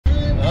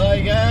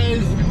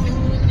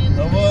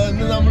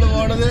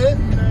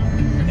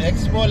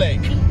Expo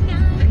Lake.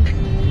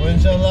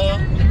 Inshallah,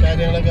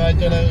 കാര്യങ്ങളൊക്കെ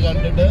ആഴ്ചകളൊക്കെ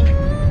കണ്ടിട്ട്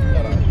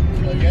കാണാം.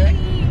 ഓക്കെ.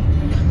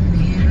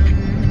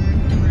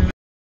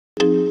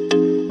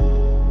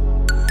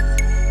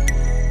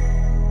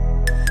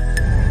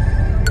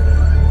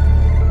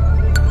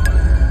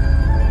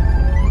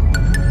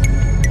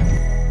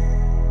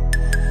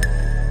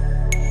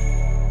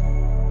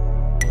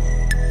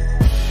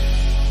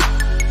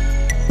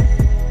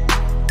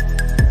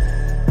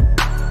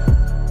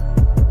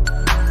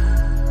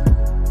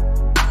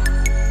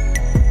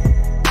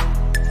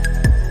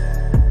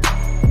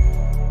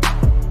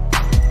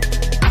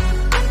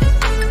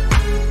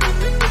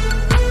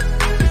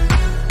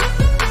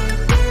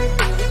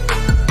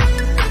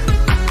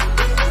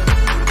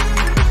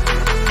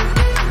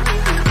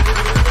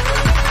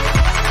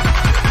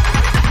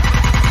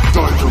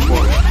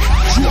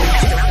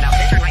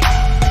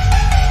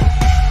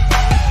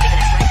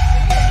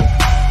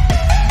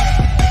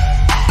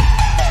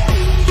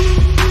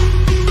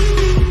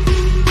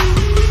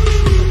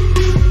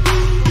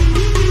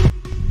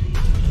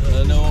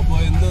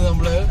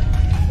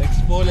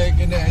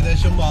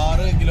 ഏകദേശം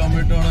 6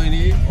 കിലോമീറ്ററോളം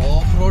ഇനി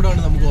ഓഫ്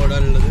റോഡാണ് നമുക്ക്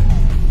ഓടാനുള്ളത്.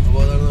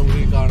 അപ്പോൾ അതാണ് നമുക്ക്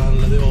ഈ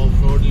കാണാനുള്ളത്.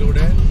 ഓഫ്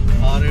റോഡിലൂടെ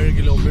 6-7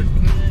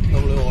 കിലോമീറ്റർ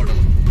നമ്മൾ ഓടണം.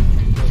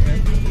 ഓക്കെ.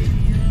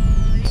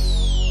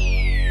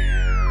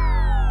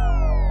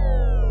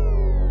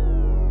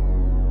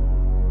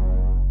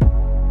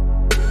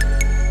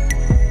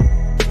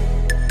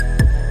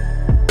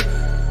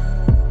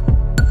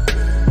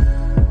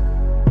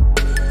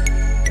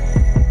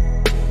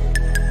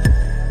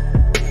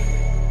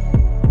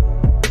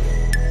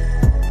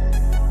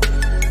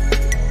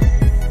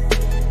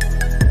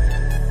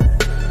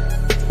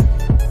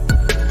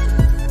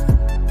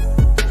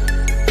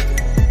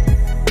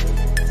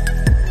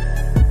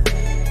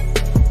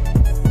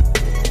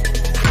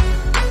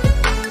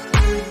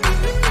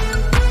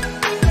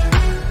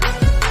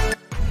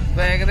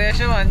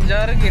 ഏകദേശം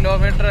 5-6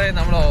 കിലോമീറ്ററായി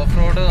നമ്മൾ ഓഫ്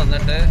റോഡ്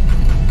വന്നിട്ട്.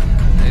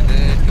 ഇത്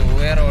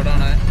 2-വേ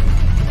റോഡാണ്.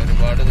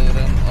 ഒരുപാട്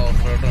ദൂരം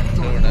ഓഫ് റോഡ്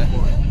ഉണ്ട് ഇവിടെ.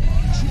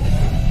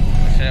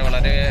 പക്ഷേ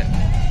വളരെ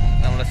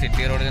നമ്മുടെ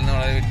സിറ്റി റോഡിൽ നിന്ന്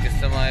വളരെ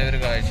വ്യത്യസ്തമായ ഒരു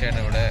കാഴ്ചയാണ്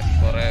ഇവിടെ.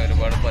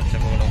 ഒരുപാട്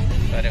പച്ചപ്പുകളും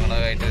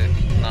കാര്യങ്ങളൊക്കെ ആയിട്ട്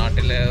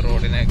നാട്ടിലെ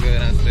റോഡിനേക്ക്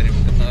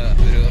അനുസ്മരിപ്പിക്കുന്ന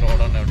ഒരു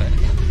റോഡാണ് ഇവിടെ.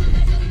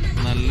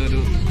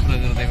 നല്ലൊരു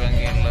പ്രകൃതി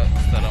ഭംഗിയുള്ള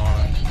സ്ഥലമാണ്.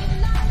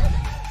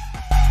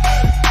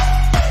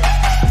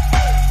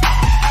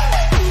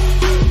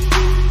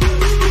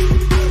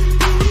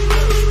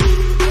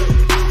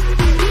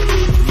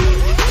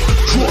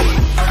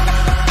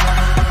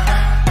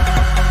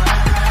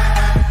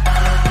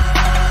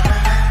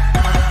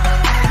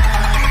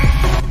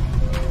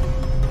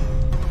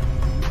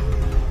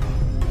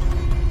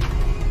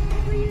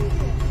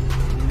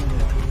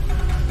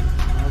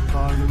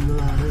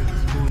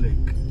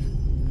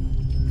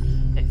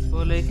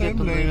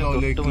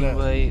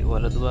 മുൻപായി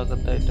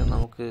വലതുഭാഗത്തായിട്ട്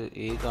നമുക്ക്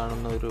ഈ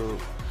കാണുന്ന ഒരു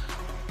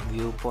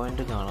വ്യൂ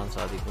പോയിന്റ് കാണാൻ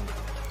സാധിക്കും.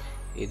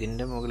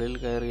 ഇതിൻ്റെ മുകളിൽ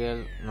കയറിയാൽ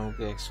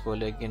നമുക്ക് എക്സ്പോ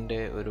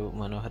ലേക്കിൻ്റെ ഒരു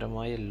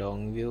മനോഹരമായ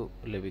ലോങ് വ്യൂ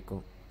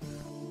ലഭിക്കും.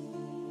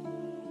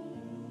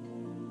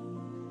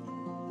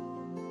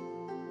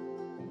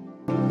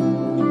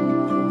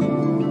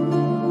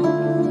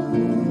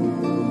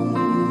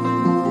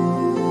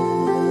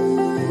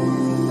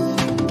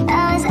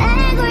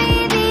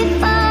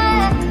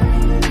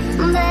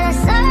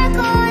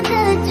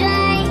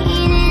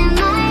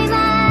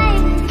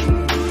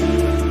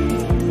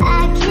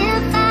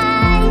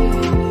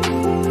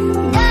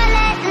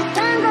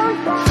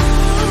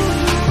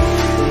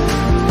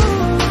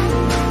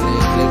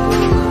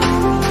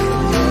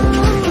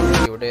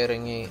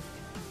 ഇറങ്ങി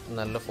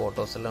നല്ല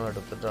ഫോട്ടോസ് എല്ലാം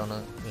എടുത്തിട്ടാണ്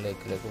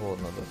ലേക്കിലേക്ക്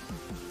പോകുന്നത്.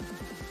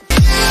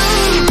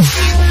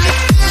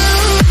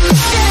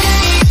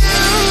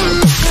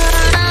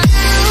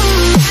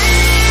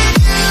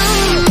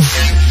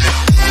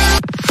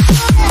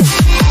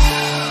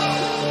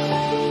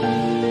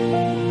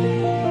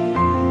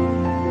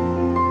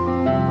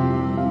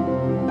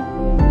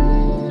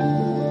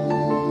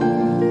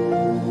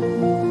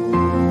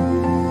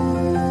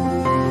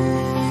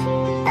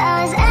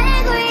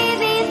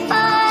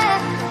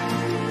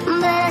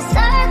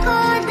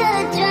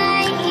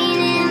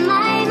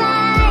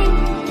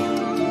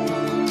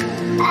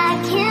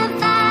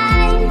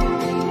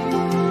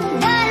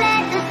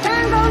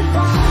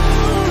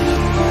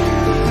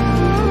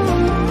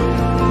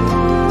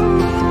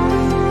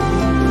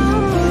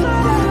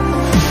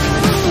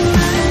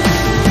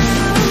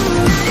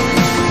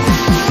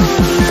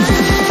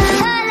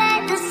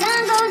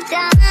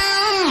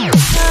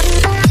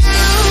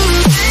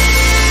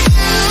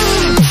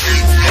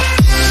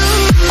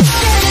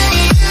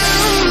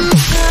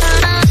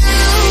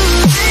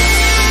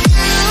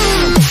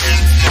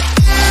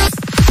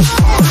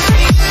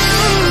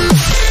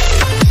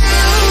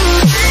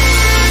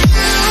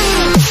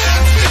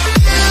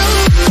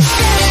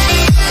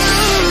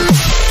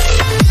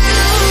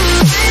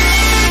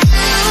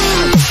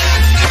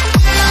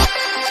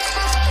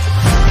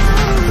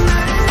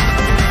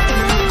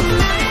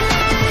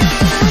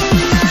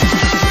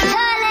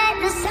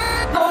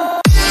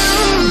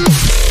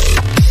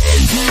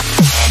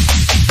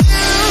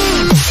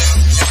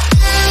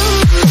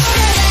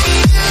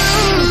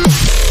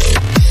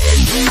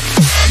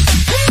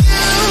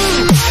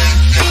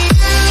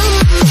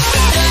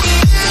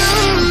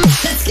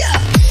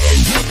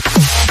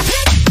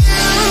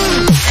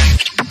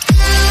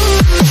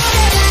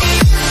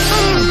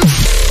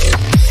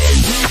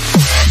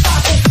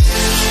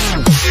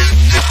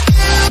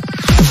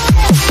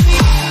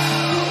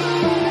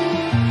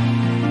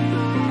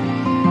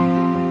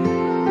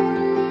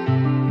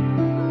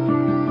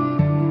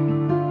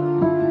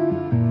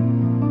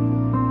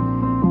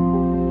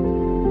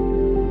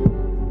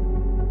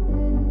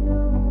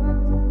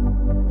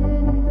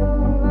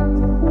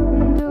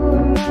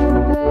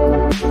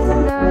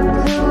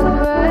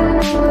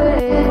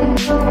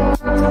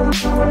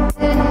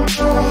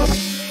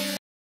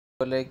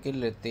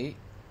 ലേക്കിലെത്തി.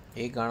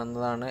 ഈ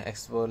കാണുന്നതാണ്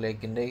എക്സ്പോ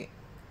ലേക്കിൻ്റെ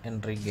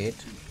എൻട്രി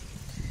ഗേറ്റ്.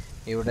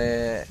 ഇവിടെ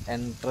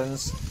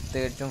എൻട്രൻസ്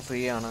തികച്ചും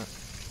ഫ്രീ ആണ്,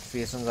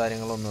 ഫീസും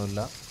കാര്യങ്ങളൊന്നുമില്ല.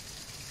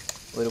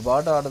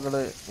 ഒരുപാട് ആളുകൾ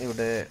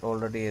ഇവിടെ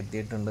ഓൾറെഡി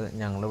എത്തിയിട്ടുണ്ട്.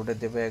 ഞങ്ങളിവിടെ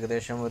എത്തിയപ്പോൾ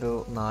ഏകദേശം ഒരു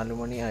 4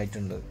 മണി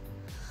ആയിട്ടുണ്ട്.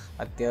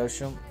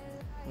 അത്യാവശ്യം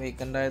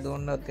വീക്കെൻഡ്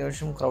ആയതുകൊണ്ട്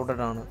അത്യാവശ്യം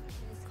ക്രൗഡഡ് ആണ്.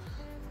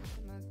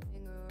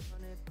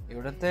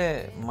 ഇവിടുത്തെ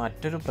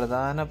മറ്റൊരു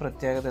പ്രധാന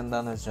പ്രത്യേകത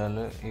എന്താണെന്ന് വെച്ചാൽ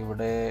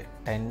ഇവിടെ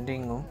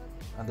ടെൻറ്റിങ്ങും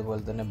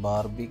അതുപോലെ തന്നെ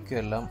ബാർബിക്യൂ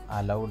എല്ലാം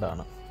അലൗഡ്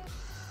ആണ്.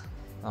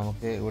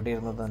 നമുക്ക് ഇവിടെ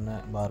ഇരുന്ന് തന്നെ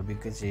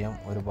ബാർബിക്യൂ ചെയ്യാം.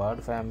 ഒരുപാട്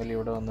ഫാമിലി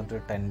ഇവിടെ വന്നിട്ട്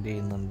ടെൻറ്റ്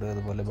ചെയ്യുന്നുണ്ട്,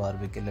 അതുപോലെ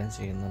ബാർബിക്യൂ എല്ലാം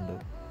ചെയ്യുന്നുണ്ട്.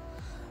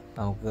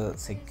 നമുക്ക്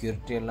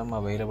സെക്യൂരിറ്റി എല്ലാം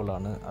അവൈലബിൾ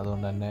ആണ്.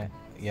 അതുകൊണ്ട് തന്നെ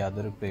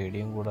യാതൊരു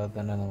പേടിയും കൂടാതെ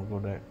തന്നെ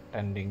നമുക്കിവിടെ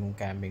ടെൻറ്റിങ്ങും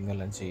ക്യാമ്പിങ്ങും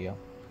എല്ലാം ചെയ്യാം.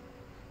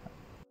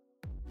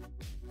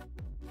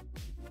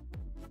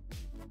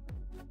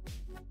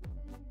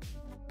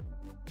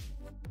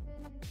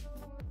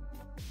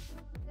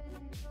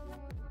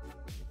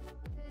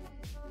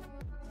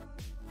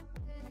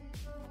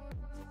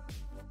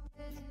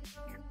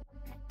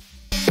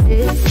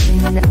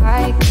 And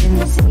I can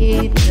see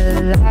the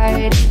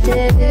light,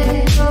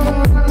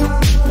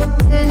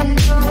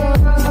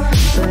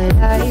 but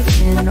I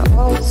can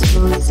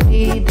also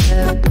see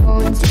the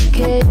bones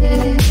decay.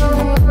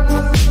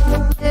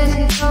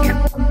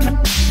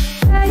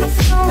 I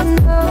don't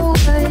know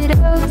what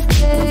else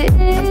there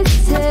is to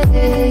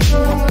say.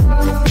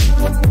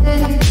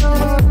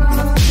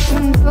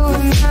 I'm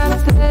doing my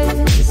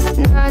best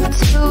not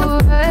to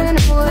run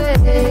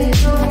away.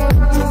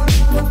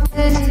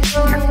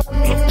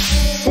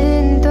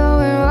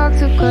 Throwing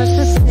rocks across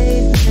the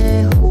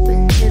pavement,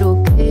 hoping it'll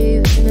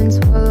cave in and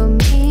swallow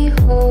me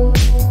whole.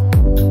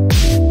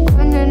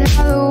 Wondering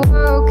how the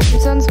world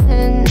keeps on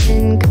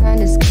spinning,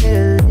 kinda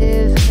scared of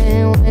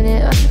living when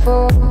it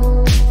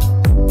unfolds.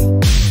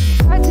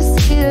 Hard to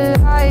see the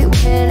light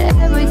when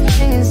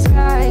everything is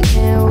dark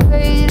and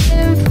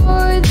waiting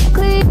for the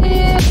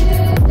clear.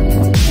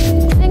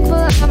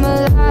 Thankful I'm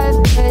alive,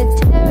 but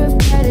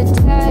terrified of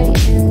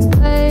dying.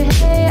 But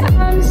hey,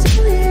 I'm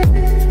still here.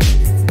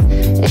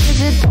 Is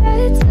it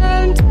bad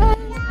sometimes?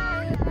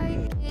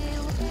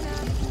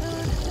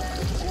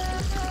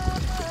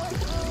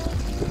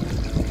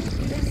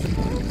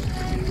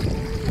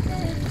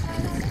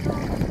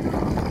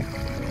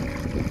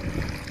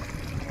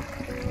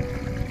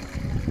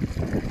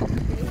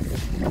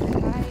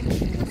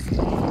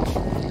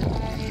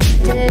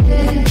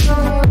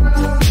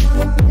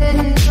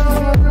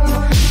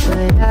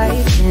 But I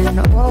can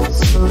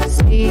also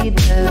see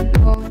the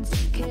bones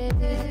decay.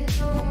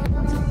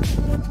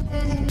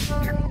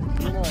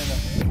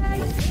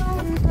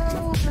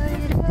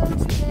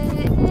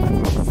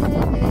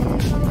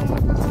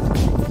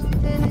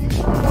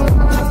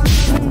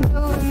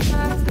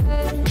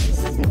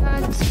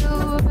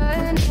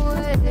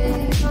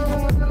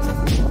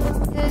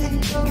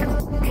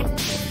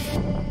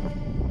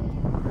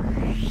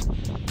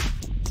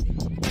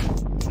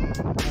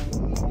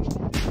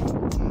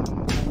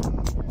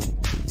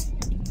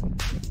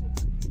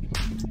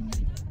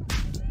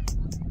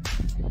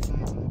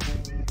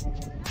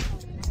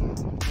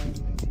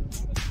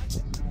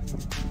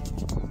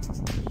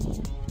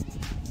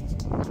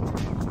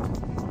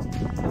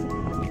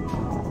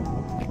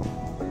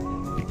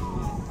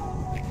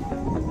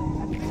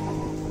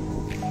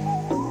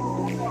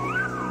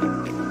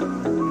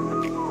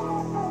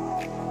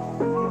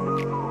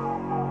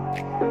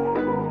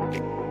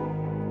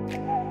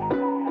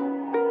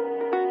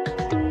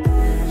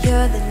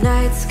 You're the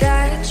night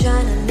sky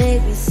trying to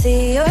make me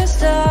see your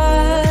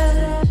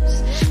stars,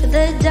 but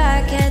the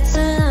dark gets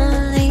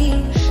lonely.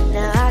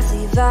 Now I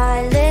see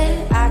violet,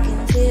 I can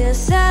feel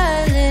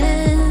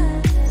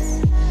silence,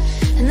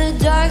 and the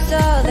dark's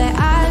all that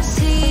I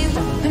see.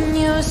 When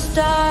your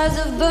stars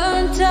are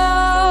burnt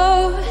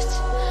out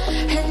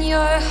and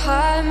your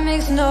heart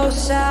makes no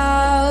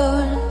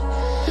sound,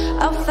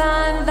 I'll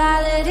find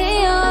violet in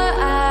your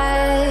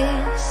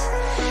eyes.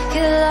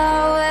 You'll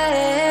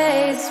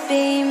always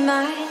be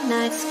my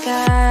night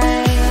sky.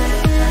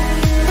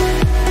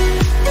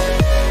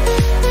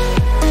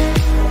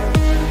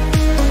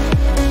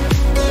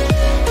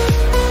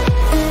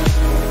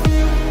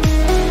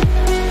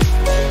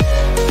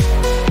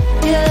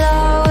 You'll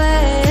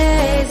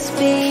always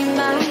be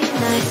my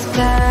night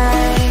sky.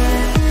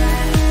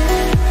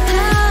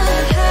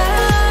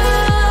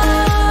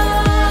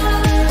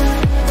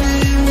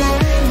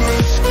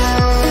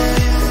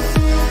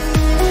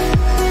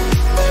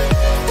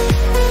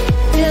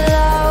 You'll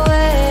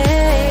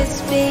always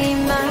be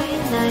my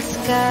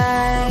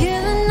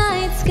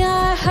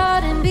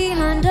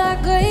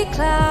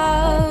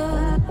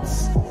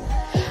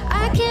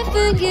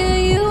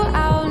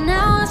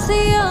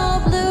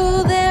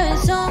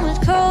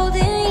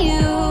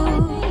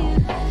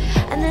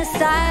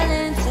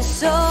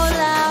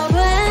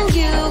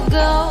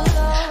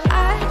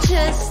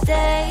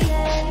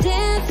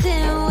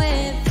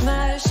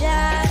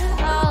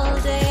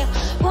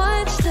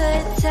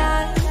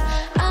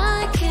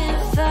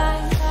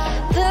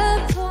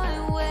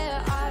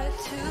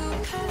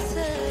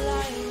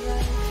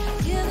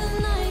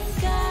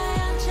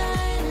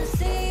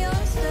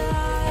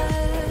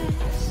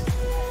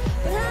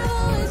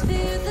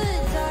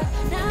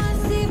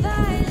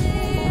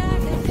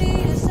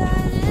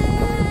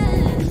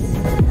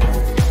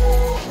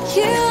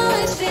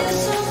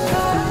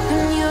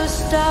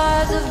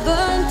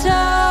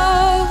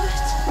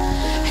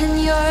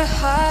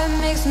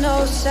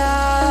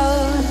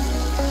out.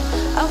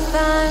 I'll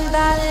find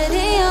valid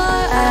in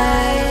your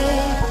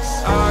eyes.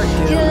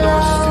 You'll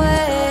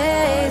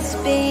always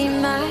be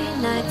my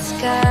night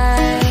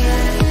sky.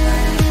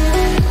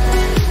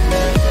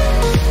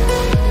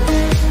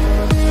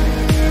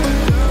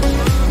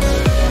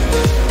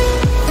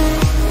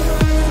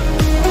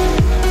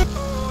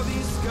 All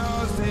these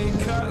scars, they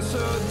cut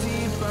so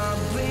deep I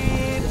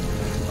bleed.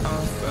 I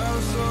fell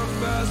so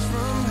fast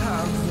from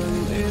heaven.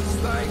 It's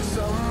like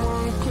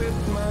someone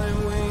clipped my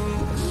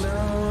wings.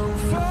 Now I'm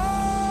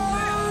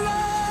falling,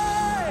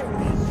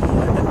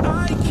 and I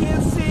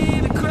can't see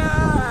the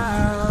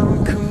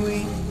ground. Can we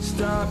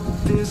stop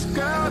this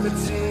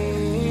gravity?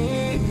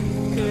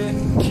 It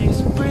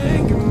keeps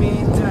bringing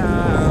me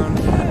down.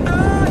 I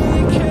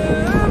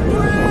can't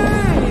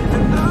breathe,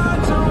 and I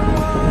don't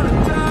wanna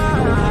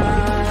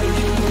die.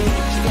 Can we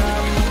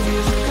stop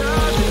this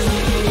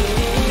gravity?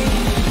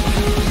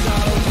 'Cause I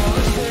don't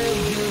wanna say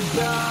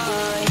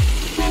goodbye.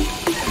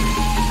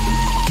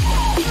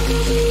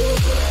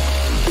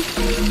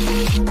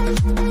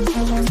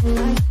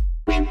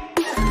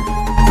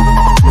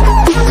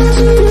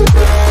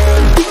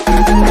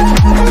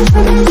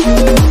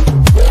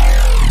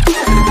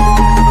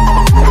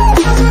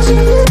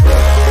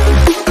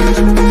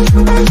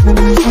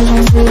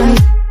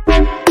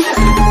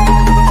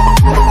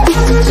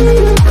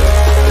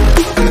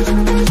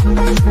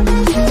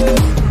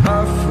 I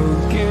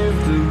forgive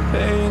the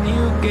pain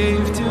you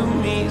gave to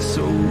me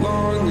so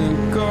long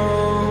ago.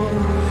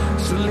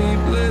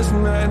 Sleepless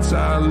nights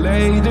I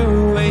laid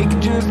awake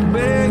just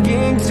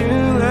begging to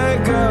let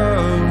go.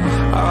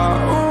 I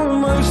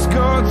almost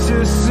got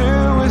to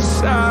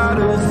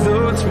suicidal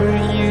thoughts,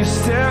 but you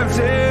stepped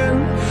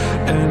in.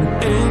 An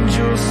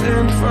angel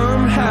sent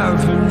from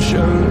heaven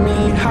showed me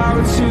how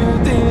to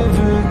live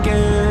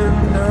again.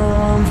 Now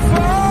I'm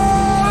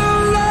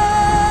falling,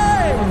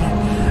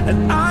 and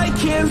I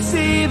can't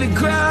see the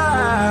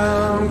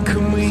ground.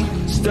 Can we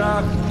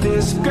stop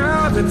this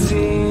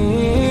gravity?